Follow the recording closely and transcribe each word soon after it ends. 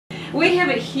We have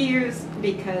it here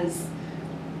because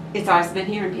it's always been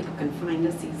here and people can find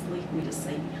us easily. We just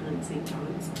say behind St.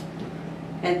 John's.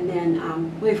 And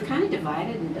then we've kind of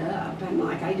divided it up. And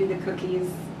like I do the cookies,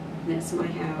 that's my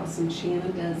house, and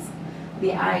Shanon does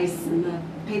the ice and the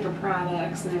paper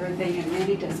products and everything, and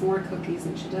Randi does more cookies,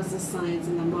 and she does the signs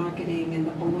and the marketing and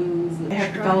the balloons. And we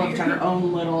have developed our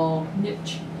own little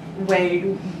niche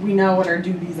way. We know what our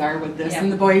duties are with this,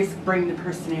 and the boys bring the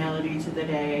personality to the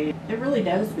day. It really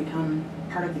does become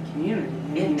part of the community. I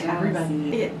mean,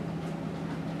 everybody. It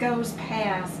goes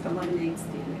past the lemonade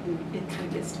stand. It kind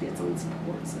of gets to be its own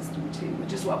support system too,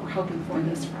 which is what we're hoping for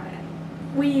this Friday.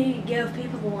 We give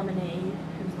people the lemonade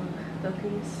and the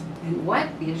cookies. And what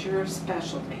is your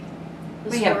specialty? The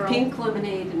we swirl. have pink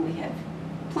lemonade and we have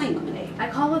plain lemonade. I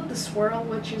call it the swirl,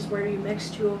 which is where you mix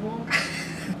two of them.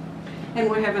 And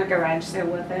we're having a garage sale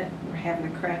with it. We're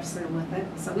having a craft sale with it.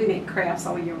 So we make crafts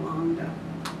all year long.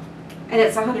 And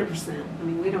it's 100%. I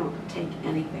mean, we don't take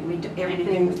anything. We do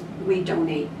everything. We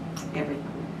donate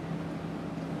everything.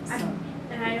 So.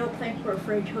 And I don't think we're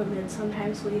afraid to admit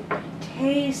sometimes we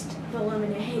taste the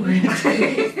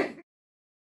lemonade.